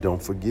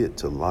Don't forget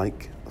to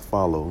like,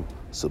 follow,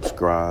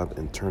 subscribe,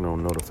 and turn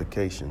on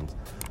notifications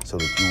so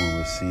that you will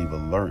receive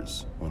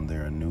alerts when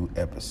there are new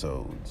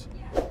episodes.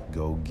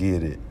 Go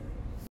get it.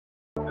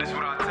 That's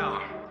what I tell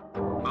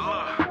them.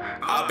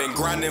 I've been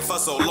grinding for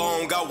so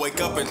long, I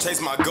wake up and chase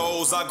my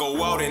goals. I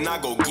go out and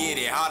I go get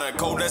it. How to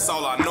code, that's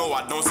all I know.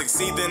 I don't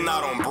succeed, then I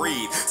don't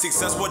breathe.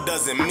 Success, what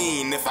does it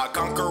mean? If I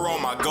conquer all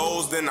my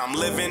goals, then I'm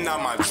living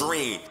out my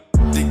dream.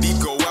 Dig deep,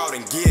 go out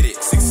and get it.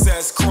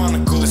 Success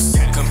Chronicles.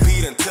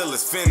 Compete until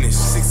it's finished.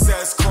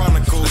 Success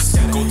Chronicles.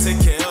 Go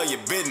take care of your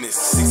business.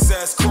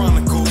 Success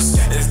Chronicles.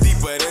 It's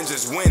deeper than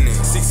just winning.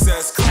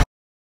 Success Chronicles.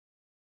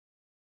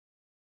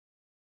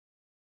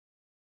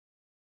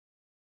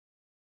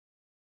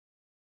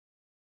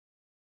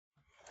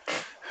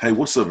 Hey,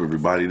 what's up,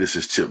 everybody? This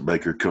is Chip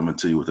Baker coming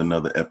to you with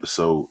another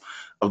episode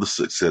of the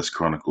Success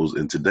Chronicles.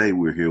 And today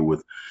we're here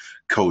with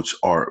Coach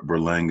Art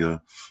Berlanga.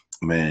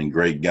 Man,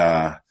 great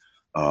guy,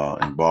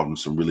 involved in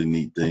some really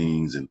neat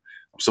things. And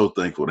I'm so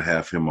thankful to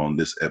have him on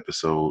this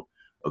episode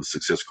of the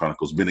Success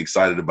Chronicles. Been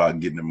excited about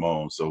getting him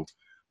on. So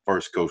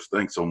first, Coach,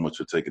 thanks so much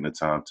for taking the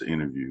time to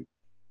interview.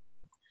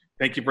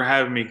 Thank you for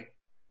having me,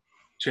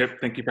 Chip.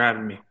 Thank you for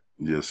having me.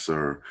 Yes,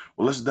 sir.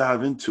 Well, let's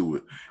dive into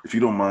it. If you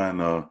don't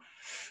mind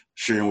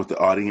sharing with the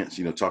audience,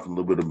 talking a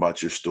little bit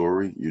about your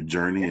story, your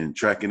journey, and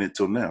tracking it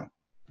till now.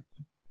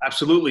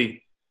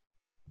 Absolutely.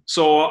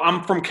 So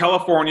I'm from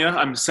California.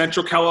 I'm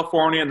Central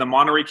California in the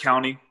Monterey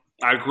County.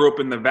 I grew up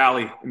in the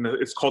valley.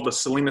 It's called the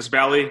Salinas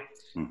Valley.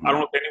 Mm-hmm. I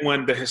don't know if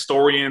anyone, the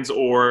historians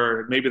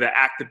or maybe the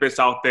activists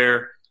out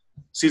there,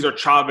 Cesar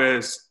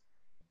Chavez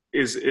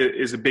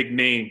is a big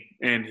name,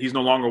 and he's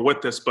no longer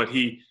with us, but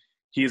he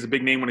is a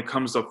big name when it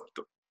comes to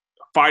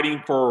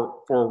fighting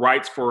for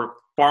rights for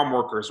farm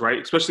workers,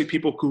 right? Especially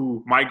people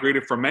who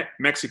migrated from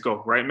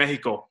Mexico, right?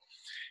 Mexico.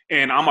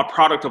 And I'm a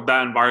product of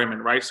that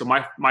environment, right? So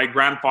my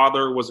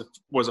grandfather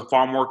was a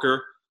farm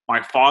worker.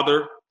 My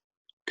father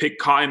picked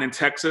cotton in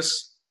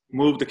Texas,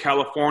 moved to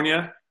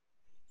California,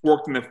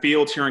 worked in the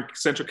fields here in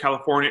Central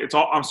California.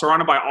 I'm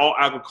surrounded by all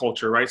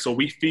agriculture, right? So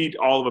we feed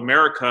all of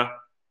America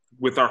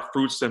with our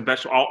fruits and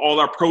vegetables. All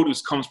our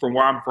produce comes from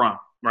where I'm from,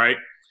 right?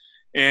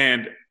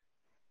 And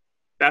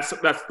that's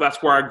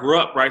where I grew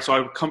up, right? So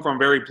I come from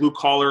very blue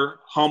collar,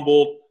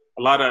 humbled,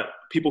 a lot of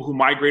people who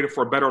migrated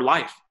for a better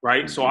life,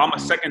 right? So I'm a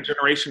second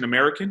generation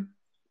American.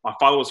 My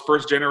father was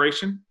first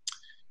generation.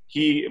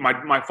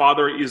 My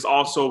father is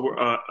also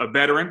a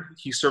veteran.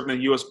 He served in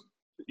the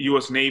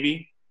U.S.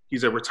 Navy.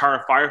 He's a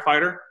retired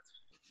firefighter.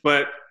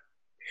 But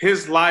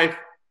his life,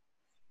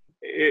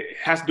 it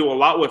has to do a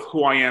lot with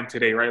who I am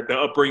today, right? The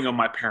upbringing of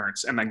my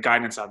parents and the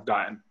guidance I've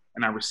gotten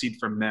and I received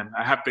from them.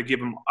 I have to give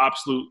him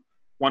absolute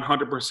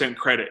 100%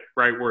 credit,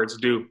 right, where it's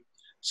due.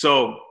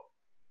 So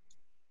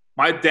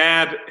my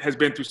dad has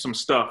been through some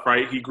stuff,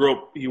 right? He grew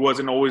up, he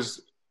wasn't always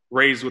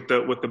raised with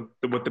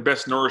the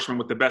best nourishment,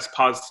 with the best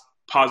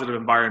positive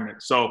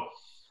environment. So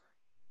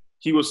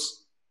he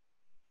was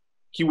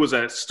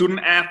a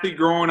student athlete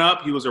growing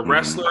up. He was a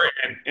wrestler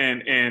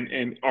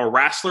and or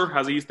wrestler,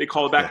 as they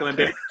call it back in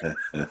the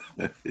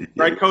day.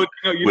 Right, Coach?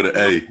 With an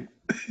A.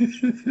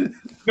 You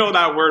know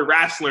that word,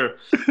 wrestler.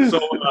 So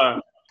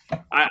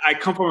I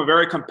come from a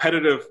very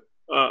competitive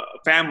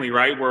family,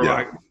 right? Where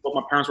both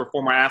my parents were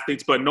former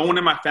athletes, but no one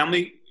in my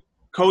family,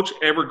 Coach,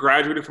 ever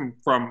graduated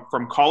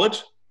from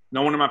college.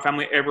 No one in my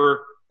family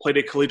ever played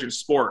a collegiate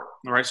sport.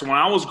 All right. So when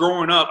I was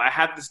growing up, I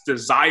had this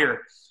desire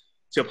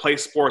to play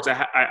sports.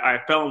 I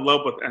fell in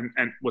love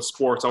with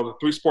sports. I was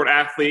a 3-sport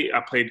athlete. I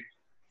played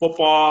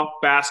football,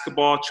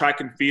 basketball, track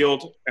and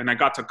field. And I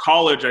got to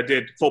college, I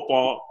did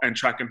football and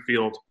track and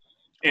field.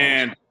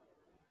 And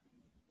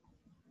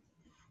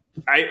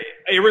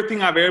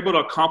everything I've been able to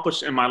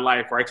accomplish in my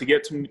life, right, to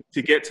get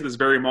to this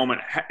very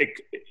moment,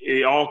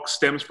 it all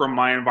stems from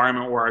my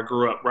environment where I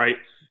grew up, right?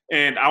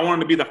 And I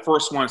wanted to be the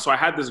first one. So I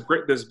had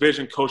this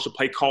vision, Coach, to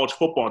play college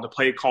football, to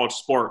play college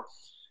sport.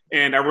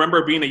 And I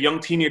remember being a young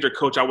teenager,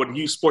 Coach, I would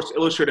use Sports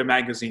Illustrated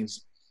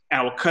magazines,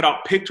 and I would cut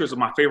out pictures of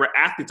my favorite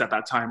athletes at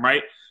that time,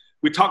 right?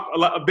 We talk a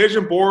lot. A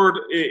vision board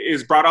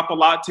is brought up a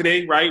lot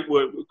today, right?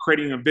 With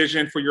creating a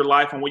vision for your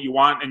life and what you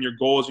want and your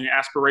goals and your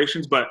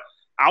aspirations. But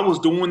I was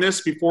doing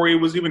this before it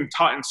was even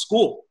taught in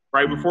school,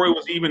 right? Before it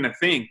was even a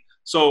thing.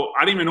 So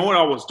I didn't even know what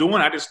I was doing.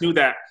 I just knew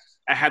that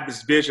I had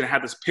this vision, I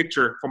had this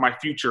picture for my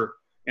future,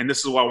 and this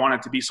is what I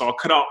wanted to be. So I'll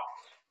cut out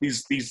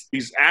these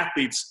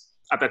athletes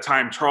at that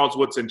time: Charles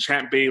Woodson,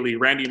 Champ Bailey,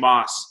 Randy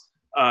Moss,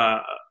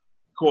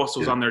 who else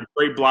was on there?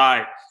 Dre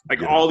Bly,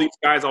 all these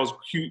guys I was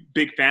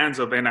big fans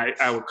of, and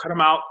I would cut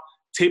them out,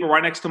 tape it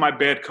right next to my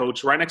bed,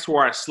 Coach, right next to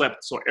where I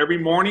slept. So every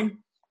morning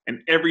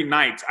and every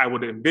night I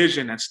would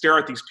envision and stare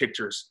at these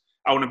pictures.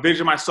 I would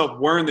envision myself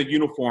wearing the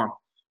uniform,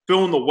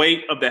 feeling the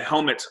weight of the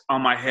helmet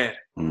on my head,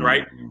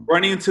 right?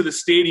 Running into the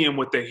stadium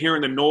with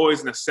hearing the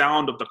noise and the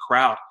sound of the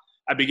crowd.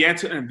 I began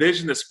to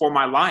envision this for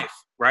my life,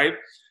 right?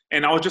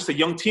 And I was just a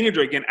young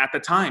teenager again at the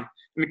time.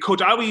 And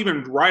Coach, I would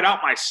even write out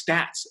my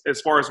stats as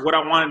far as what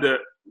I wanted to,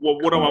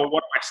 what I want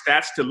my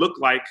stats to look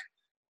like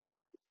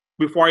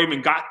before I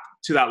even got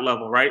to that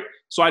level, right?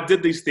 So I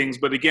did these things.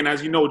 But again,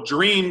 as you know,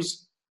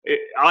 dreams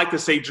I like to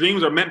say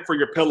dreams are meant for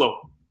your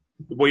pillow.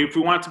 But if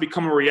you want it to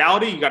become a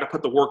reality, you got to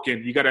put the work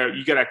in. You got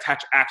to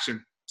attach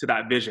action to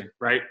that vision,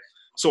 right?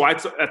 So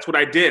that's what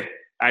I did.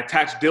 I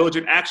attached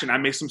diligent action. I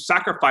made some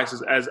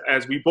sacrifices,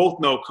 as we both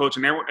know, Coach,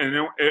 and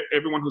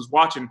everyone who's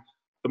watching.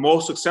 The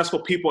most successful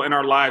people in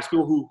our lives,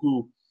 people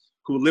who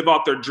live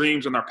out their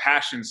dreams and their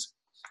passions,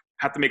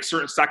 have to make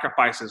certain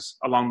sacrifices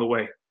along the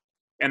way.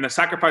 And the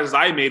sacrifices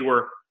I made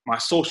were my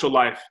social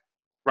life,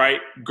 right?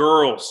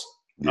 Girls,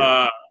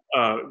 going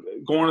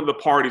to the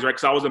parties, right?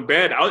 Because I was in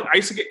bed. I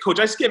used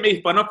to get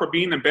made fun of for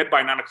being in bed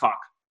by 9 o'clock,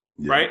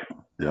 right?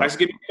 Yeah. I used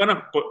to get made fun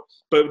of,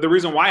 but the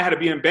reason why I had to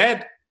be in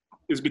bed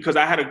is because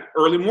I had an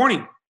early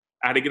morning.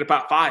 I had to get up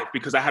at 5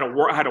 because I had to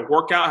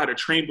work out, I had to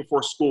train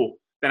before school.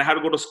 Then I had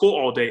to go to school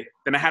all day.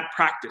 Then I had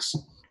practice.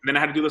 And then I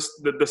had to do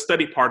the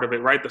study part of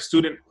it, right? The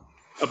student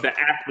of the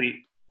athlete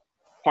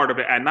part of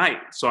it at night,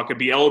 so I could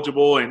be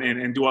eligible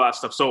and do all that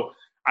stuff. So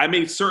I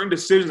made certain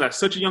decisions at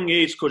such a young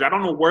age, Coach. I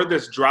don't know where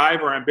this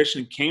drive or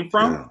ambition came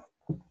from,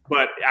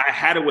 but I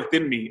had it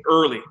within me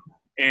early.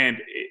 And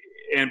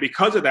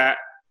because of that,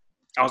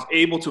 I was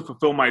able to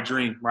fulfill my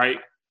dream, right?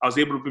 I was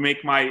able to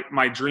make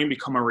my dream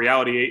become a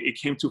reality. It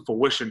came to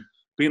fruition,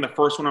 being the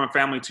first one in my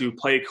family to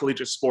play a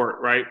collegiate sport,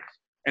 right?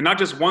 And not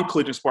just one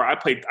collegiate sport.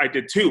 I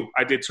did two.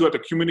 I did two at the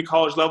community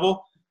college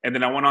level, and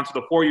then I went on to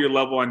the 4-year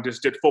level and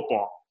just did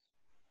football.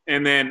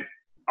 And then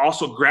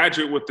also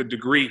graduate with the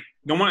degree.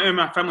 No one in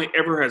my family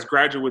ever has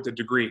graduated with a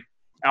degree.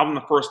 I'm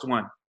the first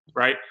one,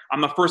 right?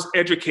 I'm the first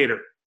educator.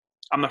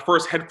 I'm the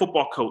first head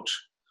football coach.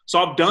 So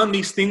I've done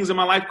these things in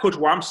my life, Coach,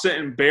 where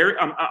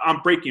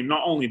I'm breaking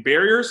not only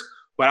barriers,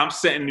 but I'm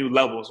setting new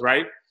levels,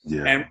 right?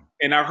 Yeah.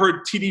 And I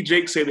heard T.D.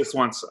 Jakes say this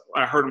once.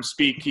 I heard him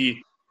speak.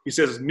 He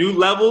says, new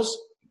levels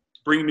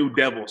bring new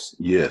devils.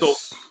 Yes. So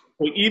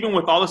even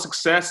with all the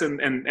success and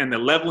the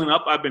leveling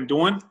up I've been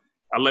doing,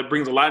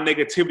 brings a lot of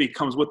negativity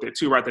comes with it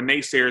too, right? The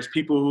naysayers,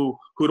 people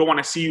who don't want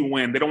to see you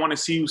win. They don't want to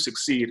see you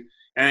succeed.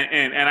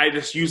 And I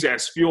just use it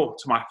as fuel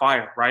to my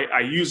fire, right?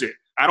 I use it.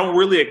 I don't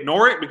really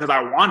ignore it because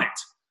I want it.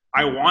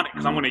 I want it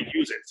because I'm going to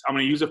use it. I'm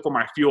going to use it for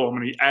my fuel. I'm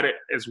going to add it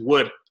as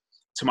wood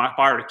to my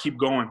fire to keep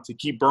going, to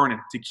keep burning,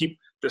 to keep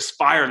this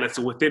fire that's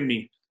within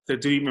me to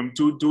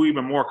do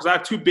even more. Because I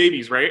have 2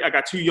 babies, right? I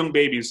got 2 young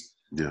babies.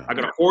 Yeah. I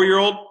got a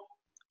 4-year-old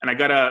and I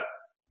got a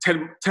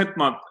 10th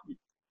month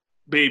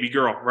baby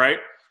girl, right?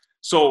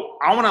 So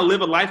I want to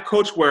live a life,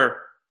 Coach,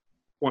 where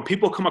when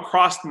people come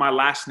across my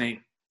last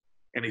name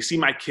and they see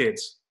my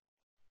kids,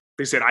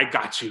 they said, I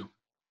got you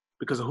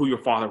because of who your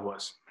father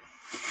was.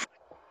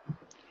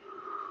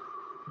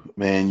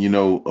 Man,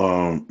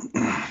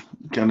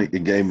 kind of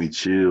it gave me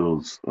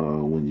chills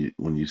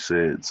when you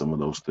said some of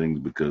those things,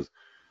 because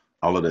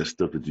all of that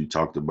stuff that you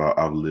talked about,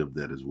 I've lived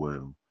that as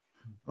well.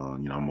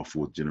 I'm a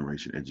 4th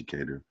generation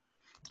educator,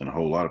 and a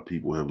whole lot of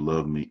people have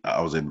loved me.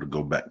 I was able to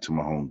go back to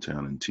my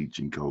hometown and teach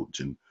and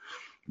coach and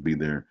be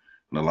there.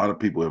 And a lot of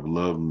people have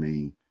loved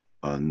me,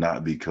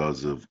 not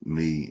because of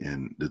me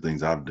and the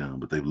things I've done,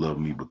 but they've loved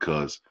me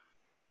because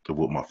of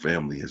what my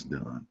family has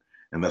done.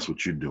 And that's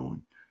what you're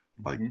doing.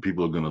 Like,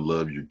 people are going to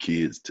love your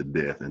kids to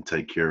death and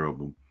take care of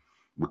them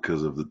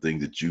because of the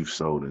things that you've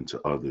sowed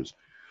into others.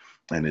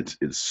 And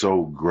it's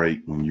so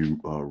great when you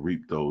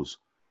reap those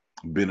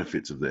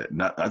benefits of that.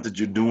 Not that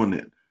you're doing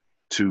it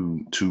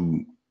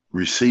to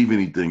receive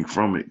anything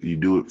from it. You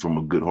do it from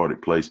a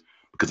good-hearted place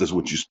because that's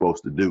what you're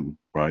supposed to do,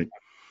 right?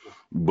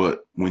 But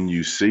when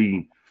you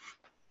see,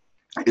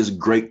 it's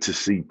great to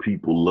see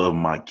people love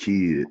my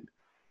kid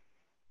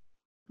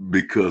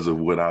because of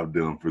what I've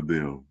done for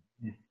them.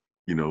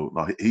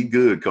 He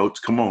good,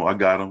 Coach. Come on, I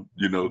got him.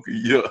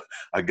 Yeah,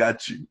 I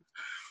got you.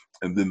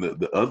 And then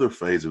the other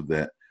phase of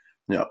that.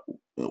 Now,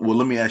 well,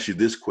 let me ask you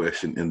this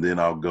question, and then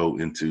I'll go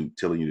into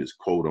telling you this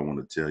quote I want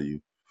to tell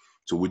you.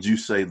 So would you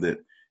say that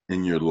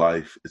in your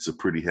life, it's a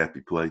pretty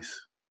happy place?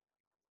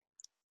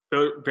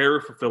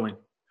 Very fulfilling.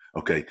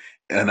 Okay.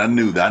 And I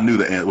knew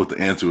what the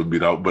answer would be,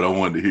 but I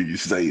wanted to hear you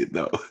say it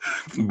though.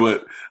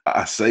 But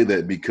I say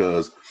that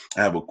because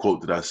I have a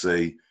quote that I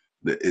say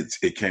that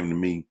it came to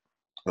me.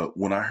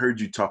 When I heard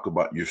you talk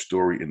about your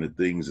story and the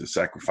things and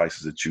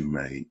sacrifices that you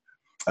made,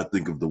 I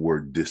think of the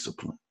word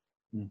discipline,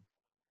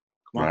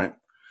 right?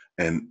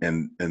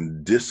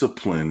 And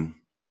discipline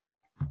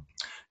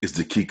is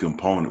the key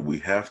component. We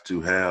have to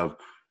have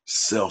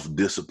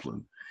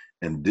self-discipline,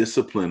 and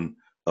discipline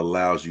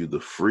allows you the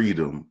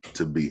freedom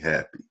to be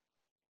happy.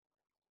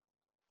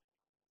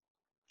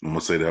 I'm going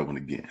to say that one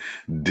again.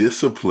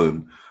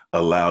 Discipline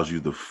allows you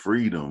the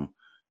freedom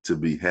to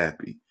be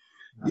happy.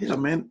 Yeah,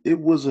 man, it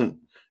was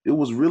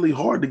really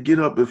hard to get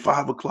up at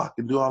 5 o'clock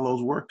and do all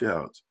those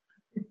workouts.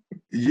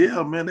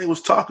 Yeah, man, they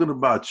was talking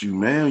about you,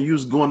 man. You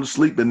was going to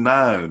sleep at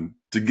 9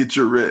 to get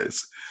your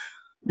rest.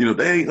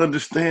 They ain't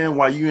understand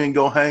why you ain't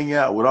gonna hang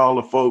out with all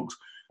the folks.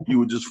 You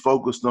were just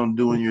focused on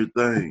doing your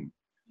thing.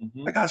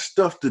 I got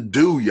stuff to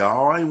do,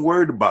 y'all. I ain't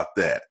worried about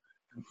that.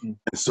 And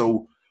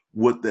so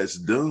what that's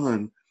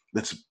done,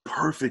 that's a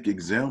perfect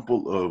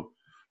example of,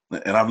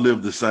 and I've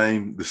lived the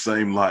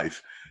same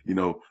life,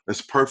 that's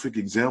a perfect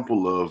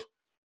example of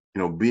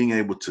being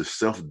able to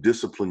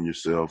self-discipline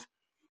yourself,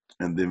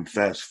 and then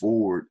fast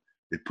forward,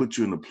 it puts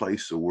you in a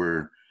place of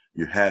where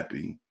you're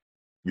happy,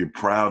 you're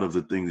proud of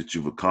the things that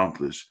you've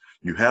accomplished,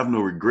 you have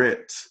no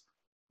regrets.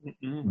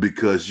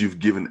 Because you've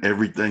given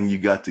everything you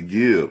got to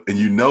give, and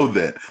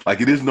that, like,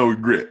 it is no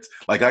regrets.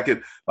 Like, I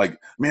could, like,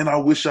 man, I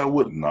wish I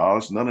would. No,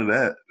 it's none of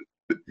that.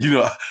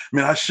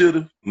 Man, I should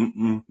have.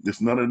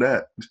 It's none of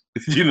that.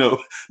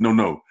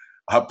 No.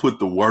 I put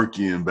the work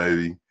in,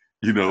 baby.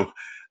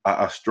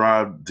 I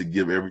strive to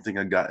give everything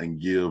I got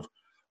and give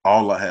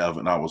all I have,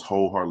 and I was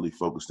wholeheartedly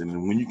focused in.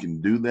 And when you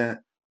can do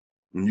that,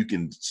 when you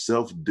can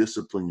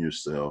self-discipline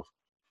yourself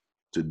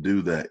to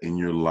do that in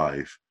your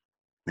life,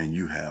 and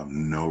you have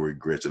no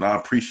regrets. And I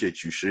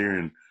appreciate you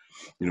sharing,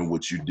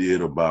 what you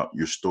did about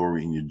your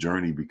story and your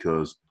journey,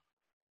 because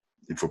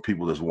for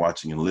people that's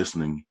watching and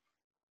listening,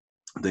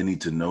 they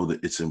need to know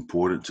that it's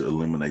important to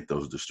eliminate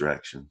those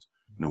distractions.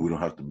 We don't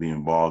have to be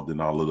involved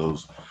in all of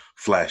those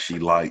flashy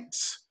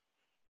lights,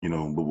 but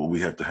what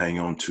we have to hang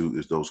on to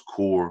is those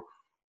core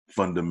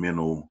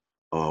fundamental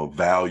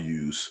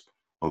values,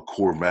 or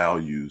core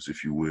values,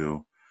 if you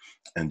will,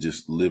 and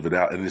just live it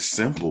out. And it's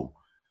simple.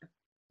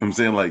 I'm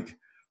saying, like,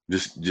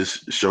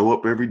 just show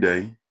up every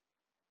day,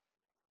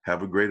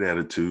 have a great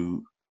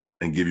attitude,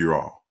 and give your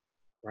all.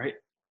 Right.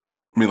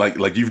 I mean,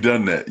 like you've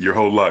done that your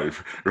whole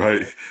life,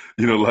 right?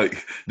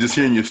 Like, just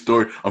hearing your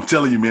story, I'm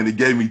telling you, man, it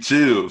gave me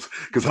chills,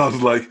 because I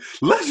was like,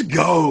 let's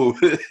go.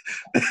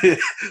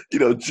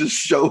 Just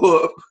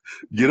show up,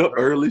 get up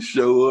early,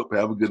 show up,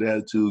 have a good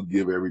attitude,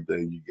 give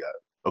everything you got.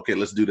 Okay,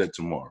 let's do that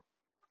tomorrow.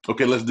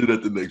 Okay, let's do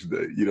that the next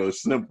day.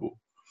 It's simple.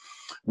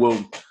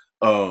 Well,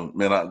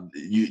 man,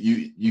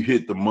 you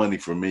hit the money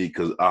for me,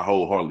 because I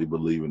wholeheartedly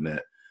believe in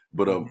that.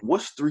 But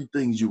what's 3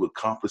 things you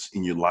accomplished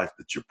in your life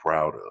that you're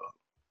proud of?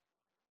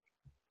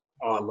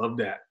 Oh, I love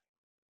that.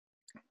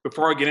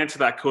 Before I get into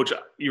that, Coach,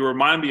 you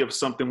remind me of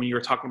something when you were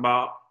talking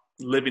about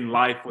living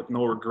life with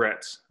no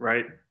regrets,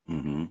 right?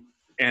 Mm-hmm.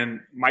 And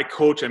my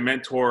coach and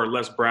mentor,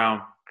 Les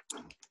Brown,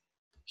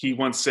 he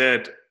once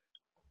said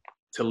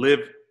to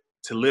live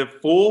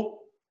full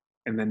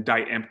and then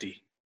die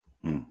empty,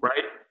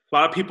 right? A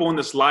lot of people in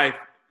this life,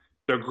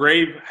 their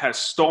grave has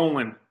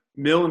stolen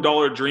 $1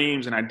 million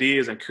dreams and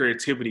ideas and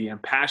creativity and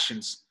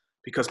passions,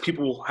 because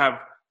people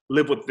have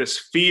lived with this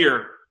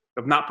fear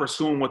of not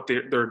pursuing what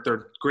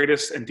their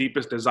greatest and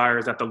deepest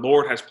desires that the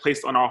Lord has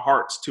placed on our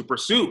hearts to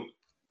pursue.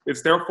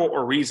 It's there for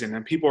a reason.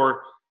 And people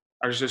are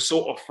just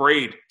so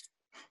afraid,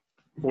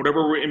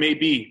 whatever it may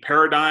be,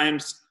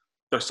 paradigms,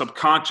 their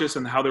subconscious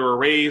and how they were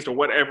raised, or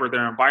whatever,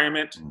 their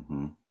environment.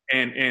 Mm-hmm.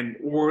 And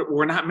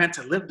we're not meant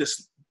to live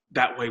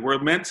that way. We're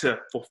meant to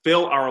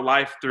fulfill our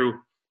life through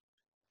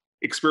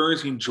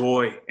experiencing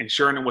joy and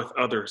sharing it with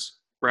others,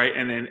 right?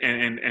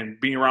 And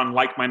being around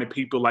like-minded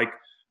people like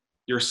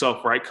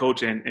yourself, right,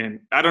 Coach? And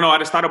I don't know, I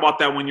just thought about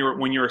that when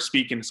you were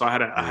speaking, so I had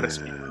to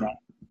speak on that.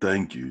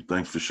 Thank you.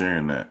 Thanks for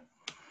sharing that.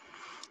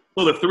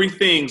 So the 3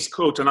 things,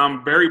 Coach, and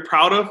I'm very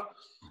proud of,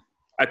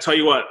 I tell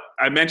you what,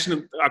 I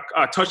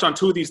touched on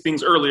 2 of these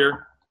things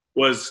earlier,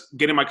 was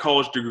getting my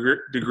college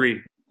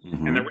degree.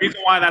 Mm-hmm. And the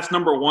reason why that's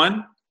number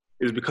 1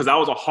 is because that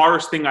was the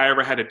hardest thing I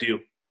ever had to do.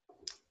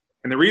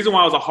 And the reason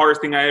why it was the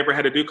hardest thing I ever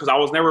had to do, because I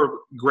was never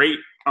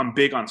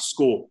big on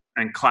school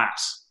and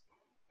class.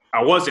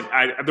 I wasn't.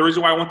 The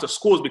reason why I went to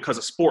school is because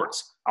of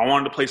sports. I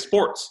wanted to play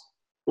sports.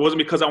 It wasn't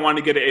because I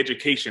wanted to get an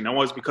education. It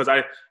was because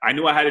I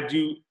knew I had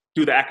to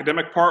do the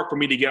academic part for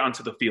me to get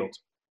onto the field,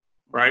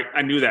 right?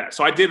 I knew that.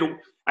 So I did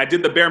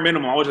the bare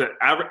minimum. I was an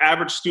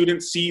average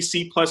student,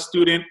 C plus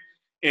student,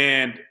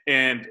 and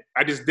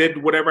I just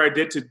did whatever I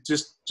did to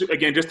just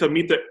to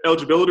meet the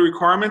eligibility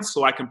requirements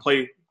so I can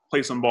play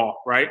some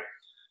ball, right?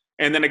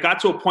 And then it got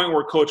to a point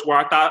where, Coach, where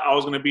I thought I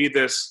was going to be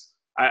this.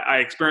 I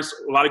experienced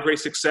a lot of great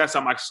success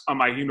on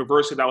my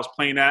university that I was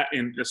playing at,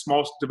 in a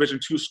small Division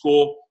II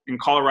school in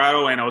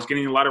Colorado, and I was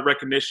getting a lot of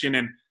recognition,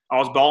 and I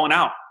was balling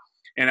out,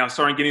 and I was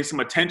starting getting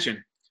some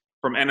attention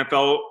from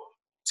NFL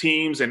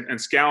teams and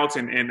scouts,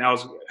 and I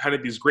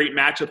had these great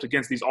matchups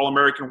against these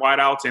All-American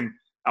wideouts, and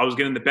I was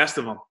getting the best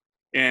of them,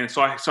 and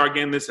so I started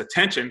getting this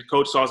attention,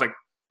 Coach. So I was like,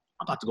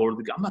 I'm about to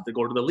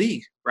go to the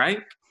league,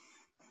 right?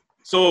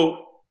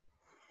 So,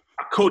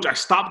 Coach, I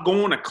stopped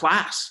going to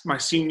class my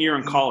senior year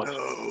in college.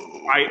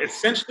 No. I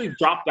essentially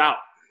dropped out.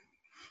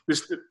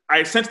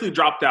 I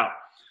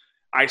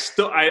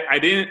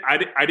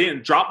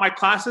didn't drop my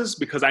classes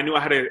because I knew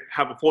I had to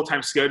have a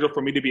full-time schedule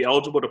for me to be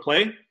eligible to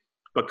play.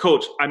 But,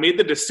 Coach, I made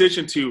the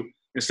decision to,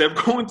 instead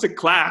of going to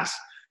class,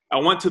 I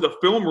went to the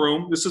film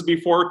room. This is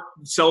before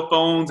cell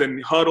phones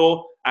and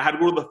huddle. I had to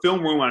go to the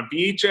film room on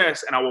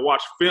VHS, and I would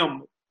watch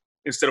film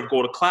instead of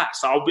go to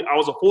class. So I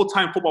was a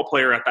full-time football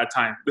player at that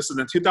time. This is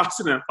in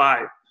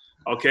 2005,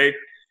 okay?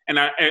 And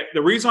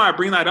the reason why I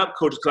bring that up,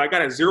 Coach, is because I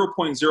got a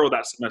 0.0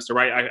 that semester,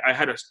 right? I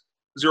had a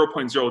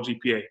 0.0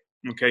 GPA,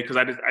 okay, because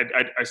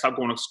I stopped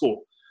going to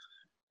school.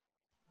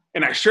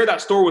 And I share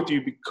that story with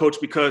you, Coach,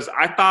 because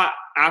I thought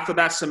after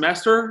that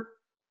semester,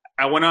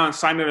 I went on and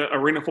signed an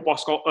arena football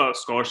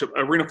scholarship,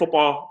 arena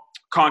football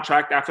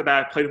contract. After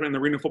that, I played in the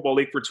Arena Football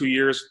League for 2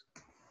 years.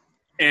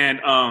 And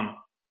I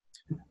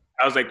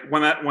was like,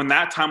 when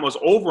that time was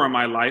over in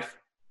my life,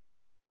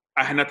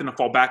 I had nothing to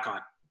fall back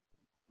on.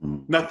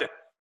 Nothing.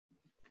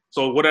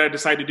 So what did I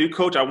decide to do,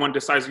 Coach? I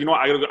decided,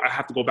 I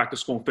have to go back to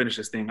school and finish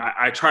this thing.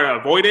 I try to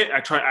avoid it.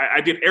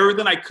 I did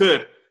everything I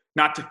could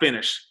not to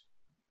finish.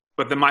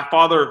 But then my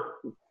father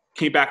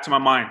came back to my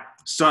mind.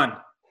 Son,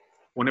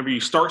 whenever you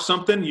start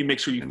something, you make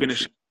sure you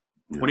finish it.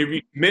 Yeah. Whenever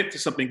you commit to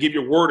something, give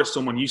your word to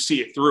someone, you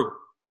see it through,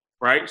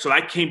 right? So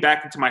that came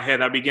back into my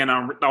head. I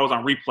was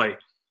on replay.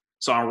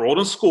 So I enrolled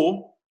in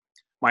school.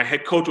 My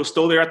head coach was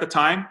still there at the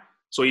time.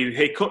 So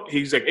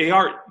he's like, hey,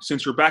 Art,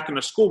 since you're back in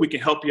the school, we can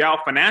help you out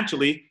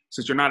financially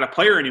since you're not a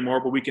player anymore,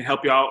 but we can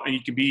help you out and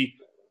you can be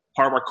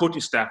part of our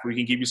coaching staff. We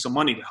can give you some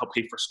money to help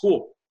pay for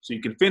school so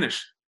you can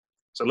finish.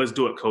 So let's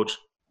do it, Coach.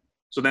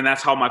 So then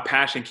that's how my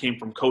passion came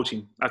from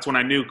coaching. That's when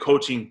I knew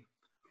coaching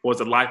was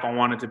a life I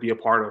wanted to be a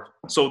part of.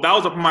 So that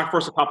was my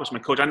first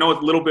accomplishment, Coach. I know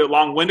it's a little bit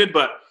long-winded,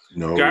 but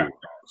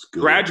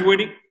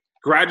graduating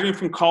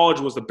from college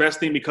was the best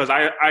thing because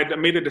I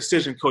made a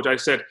decision, Coach. I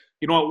said,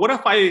 you know what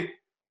if I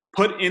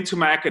put into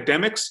my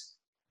academics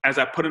as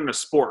I put into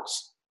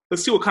sports?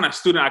 Let's see what kind of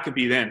student I could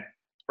be then,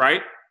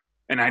 right?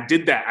 And I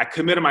did that. I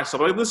committed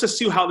myself. Like, let's just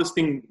see how let's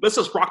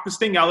just rock this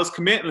thing out. Let's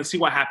commit and let's see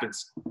what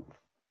happens.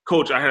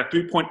 Coach, I had a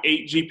 3.8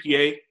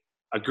 GPA.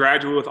 I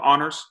graduated with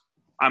honors.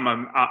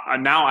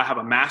 Now I have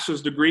a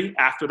master's degree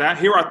after that.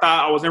 Here I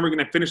thought I was never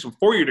going to finish a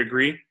 4-year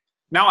degree.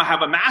 Now I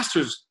have a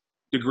master's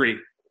degree,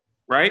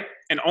 right?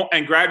 And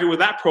graduated with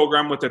that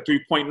program with a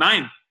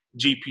 3.9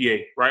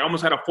 GPA, right?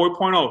 Almost had a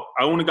 4.0.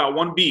 I only got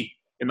 1 B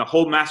in the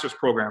whole master's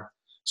program.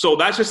 So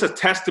that's just a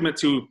testament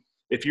to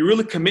if you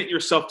really commit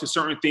yourself to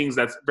certain things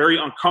that's very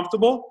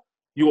uncomfortable,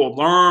 you will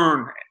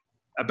learn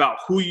about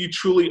who you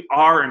truly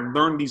are and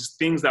learn these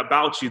things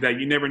about you that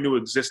you never knew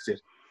existed,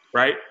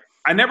 right?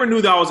 I never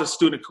knew that I was a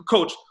student.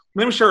 Coach,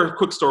 let me share a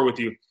quick story with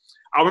you.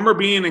 I remember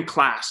being in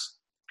class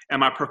and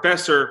my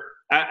professor,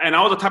 and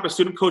I was the type of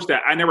student, Coach,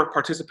 that I never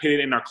participated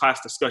in our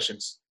class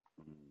discussions.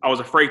 I was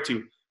afraid to.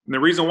 And the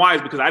reason why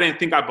is because I didn't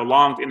think I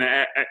belonged in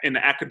an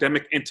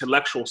academic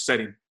intellectual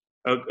setting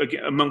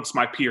amongst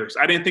my peers.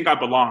 I didn't think I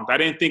belonged. I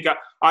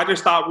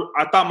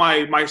thought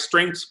my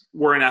strengths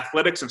were in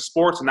athletics and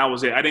sports, and that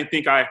was it. I didn't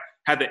think I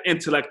had the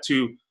intellect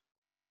to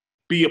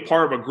be a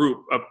part of a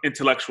group of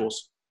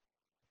intellectuals.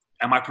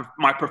 And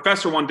my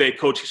professor one day,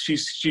 Coach, she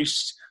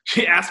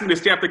asked me to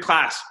stay after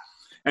class,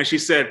 and she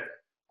said,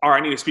 "All right,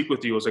 I need to speak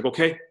with you." I was like,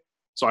 "Okay."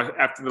 So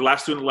after the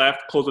last student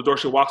left, closed the door,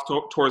 she walks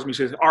towards me.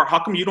 She says, "Art, how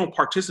come you don't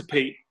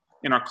participate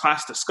in our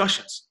class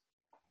discussions?"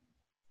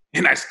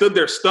 And I stood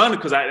there stunned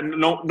because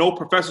no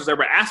professors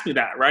ever asked me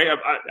that, right?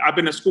 I've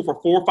been in school for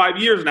 4 or 5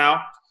 years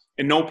now,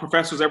 and no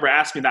professors ever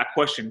asked me that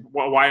question,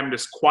 why I'm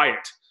this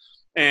quiet.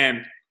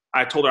 And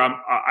I told her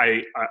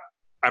I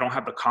don't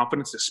have the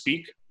confidence to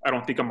speak. I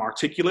don't think I'm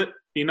articulate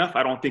enough.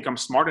 I don't think I'm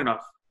smart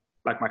enough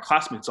like my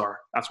classmates are.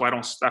 That's why I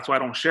don't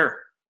share.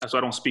 That's why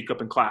I don't speak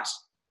up in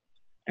class.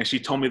 And she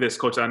told me this,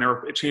 Coach,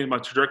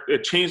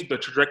 it changed the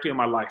trajectory of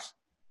my life.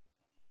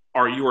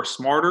 You are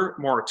smarter,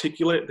 more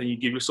articulate than you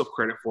give yourself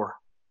credit for.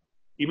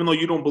 Even though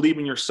you don't believe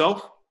in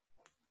yourself,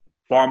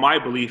 borrow my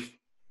belief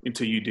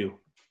until you do.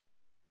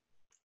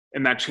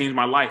 And that changed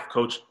my life,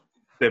 Coach.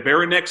 The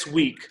very next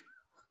week,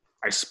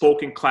 I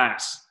spoke in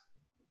class.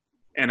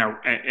 Now,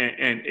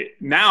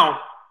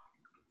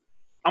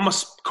 I'm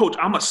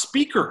a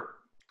speaker.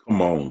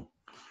 Come on.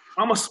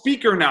 I'm a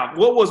speaker now.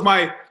 What was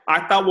I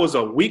thought was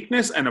a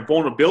weakness and a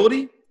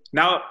vulnerability,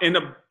 now end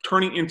up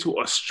turning into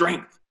a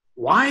strength.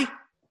 Why?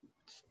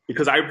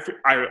 Because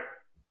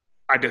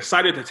I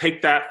decided to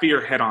take that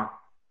fear head on,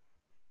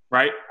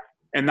 right?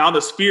 And now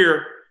this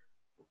fear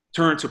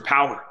turned to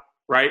power,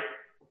 right?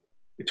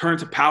 It turned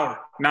to power.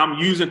 Now I'm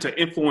using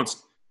to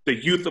influence the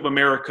youth of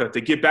America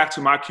to give back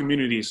to my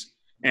communities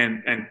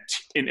and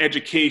in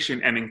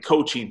education and in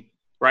coaching,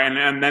 right?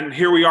 And then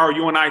here we are,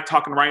 you and I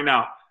talking right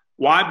now.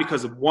 Why?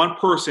 Because one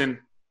person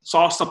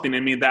saw something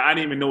in me that I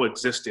didn't even know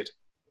existed.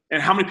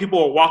 And how many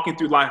people are walking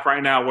through life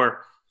right now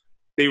where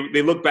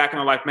they look back in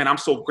their life, man, I'm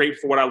so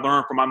grateful for what I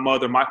learned from my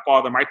mother, my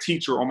father, my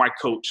teacher, or my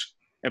coach.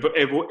 If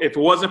it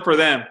wasn't for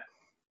them,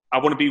 I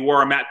wouldn't be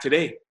where I'm at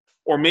today.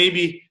 Or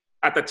maybe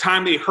at the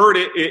time they heard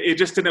it, it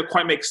just didn't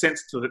quite make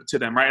sense to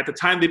them, right? At the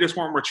time, they just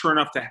weren't mature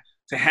enough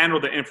to handle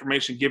the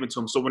information given to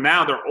them. So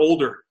now they're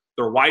older,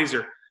 they're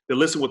wiser, they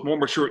listen with more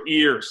mature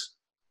ears,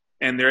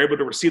 and they're able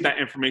to receive that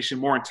information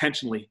more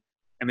intentionally.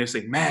 And they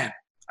say, man,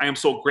 I am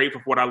so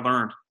grateful for what I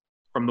learned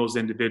from those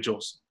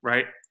individuals,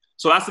 right?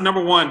 So that's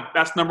number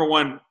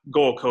one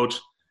goal, Coach,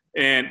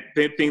 and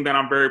the thing that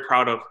I'm very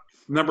proud of.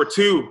 Number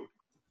two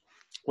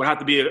would have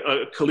to be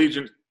a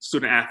collegiate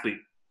student athlete.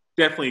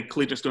 Definitely a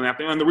collegiate student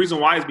athlete. And the reason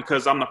why is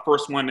because I'm the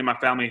first one in my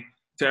family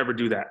to ever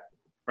do that,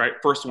 right?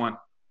 First one.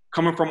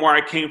 Coming from where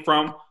I came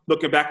from,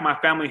 looking back at my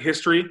family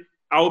history,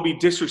 I would be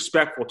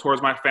disrespectful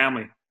towards my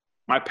family,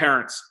 my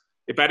parents,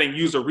 if I didn't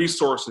use the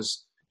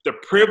resources, the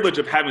privilege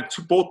of having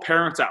both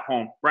parents at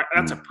home, right?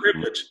 That's a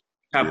privilege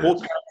to have both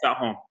parents at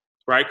home,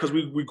 right? Because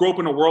we grow up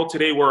in a world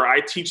today where I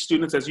teach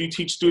students as you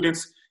teach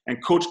students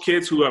and coach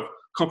kids who have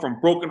come from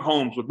broken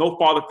homes with no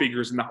father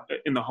figures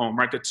in the home,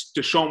 right?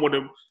 To show them what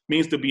it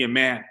means to be a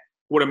man,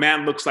 what a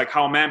man looks like,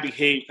 how a man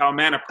behaves, how a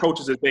man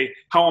approaches his day,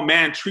 how a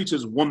man treats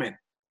his woman,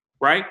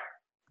 right?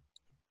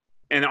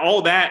 And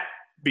all that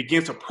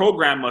begins to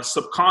program us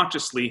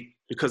subconsciously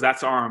because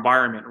that's our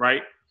environment,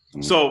 right?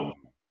 Mm-hmm. So,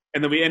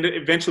 and then we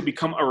eventually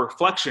become a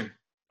reflection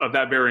of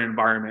that very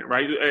environment,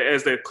 right?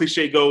 As the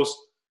cliche goes,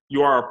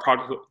 you are a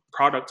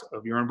product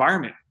of your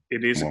environment.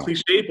 It is a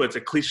cliche, but it's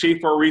a cliche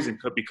for a reason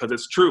because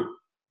it's true,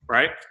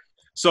 right?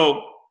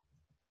 So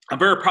I'm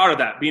very proud of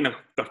that, being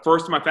the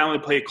first in my family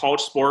to play a college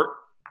sport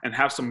and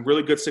have some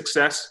really good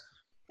success.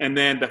 And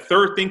then the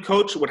third thing,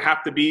 Coach, would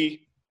have to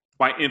be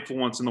my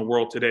influence in the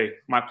world today,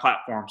 my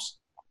platforms,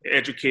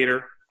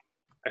 educator,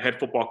 a head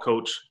football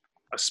coach,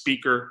 a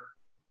speaker.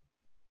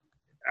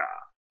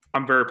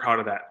 I'm very proud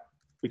of that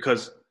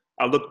because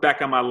I look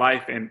back on my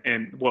life and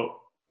what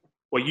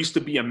used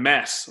to be a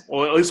mess,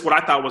 or at least what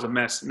I thought was a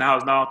mess,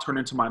 now turned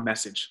into my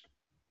message.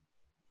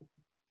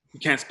 You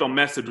can't spell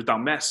message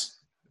without mess.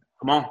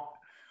 Come on.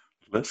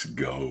 Let's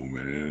go,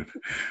 man.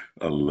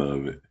 I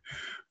love it.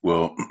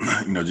 Well,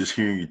 just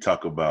hearing you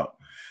talk about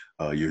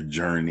your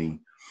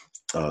journey,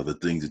 the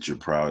things that you're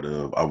proud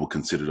of, I would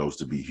consider those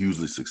to be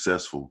hugely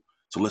successful.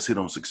 So let's hit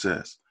on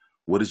success.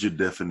 What is your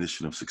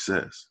definition of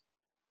success?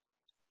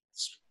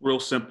 It's real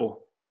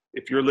simple.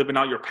 If you're living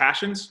out your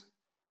passions,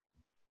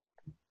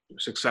 you're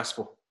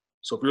successful.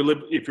 So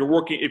if you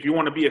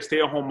want to be a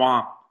stay-at-home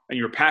mom and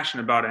you're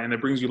passionate about it and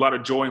it brings you a lot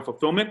of joy and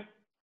fulfillment,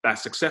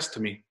 that's success to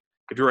me.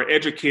 If you're an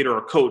educator or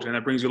a coach and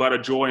that brings you a lot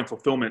of joy and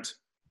fulfillment,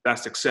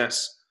 that's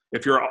success.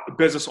 If you're a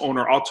business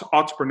owner,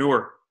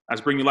 entrepreneur,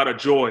 that's bringing you a lot of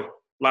joy, a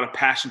lot of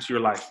passion to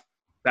your life,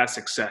 that's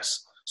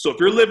success. So if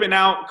you're living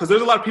out, because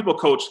there's a lot of people,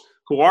 Coach,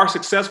 who are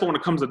successful when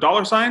it comes to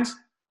dollar signs,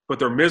 but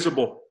they're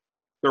miserable.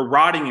 They're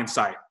rotting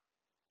inside,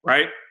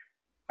 right?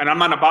 And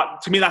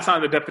to me, that's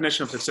not the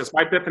definition of success.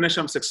 My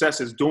definition of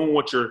success is doing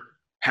what you're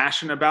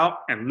passionate about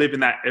and living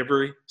that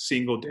every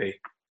single day.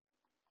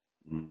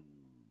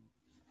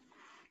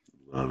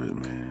 Love it,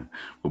 man.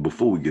 Well,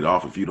 before we get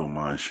off, if you don't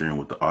mind sharing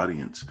with the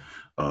audience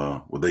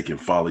where they can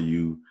follow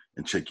you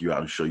and check you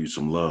out and show you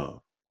some love.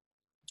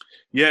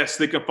 Yes,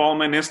 they can follow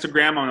me on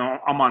Instagram.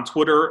 I'm on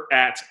Twitter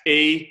at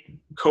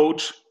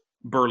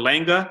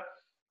 @CoachBerlanga,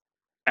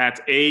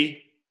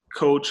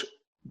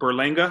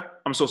 @CoachBerlanga.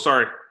 I'm so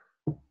sorry.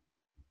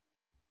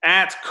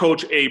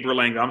 @Coach A.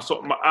 Berlanga.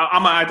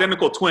 I'm an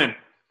identical twin.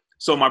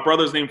 So my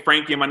brother's named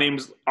Frankie and my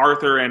name's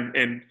Arthur,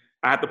 and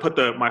I have to put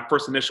my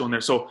first initial in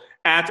there. So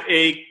 @Coach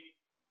A.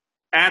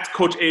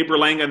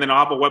 Berlanga, and then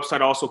I'll have a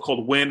website also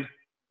called Win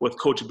with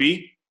Coach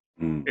B.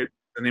 It's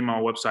the name of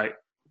my website.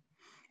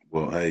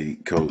 Well, hey,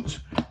 Coach,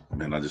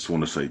 man, I just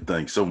want to say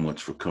thanks so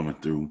much for coming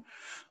through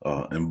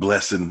and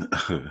blessing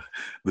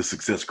the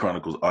Success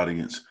Chronicles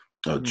audience.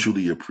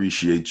 Truly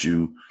appreciate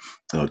you.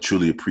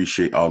 Truly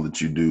appreciate all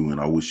that you do, and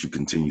I wish you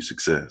continued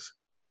success.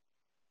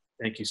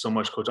 Thank you so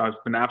much, Coach. It's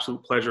been an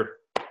absolute pleasure.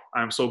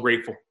 I am so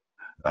grateful.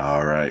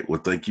 All right.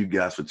 Well, thank you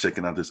guys for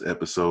checking out this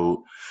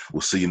episode.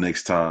 We'll see you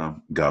next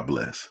time. God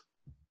bless.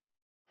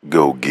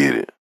 Go get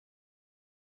it.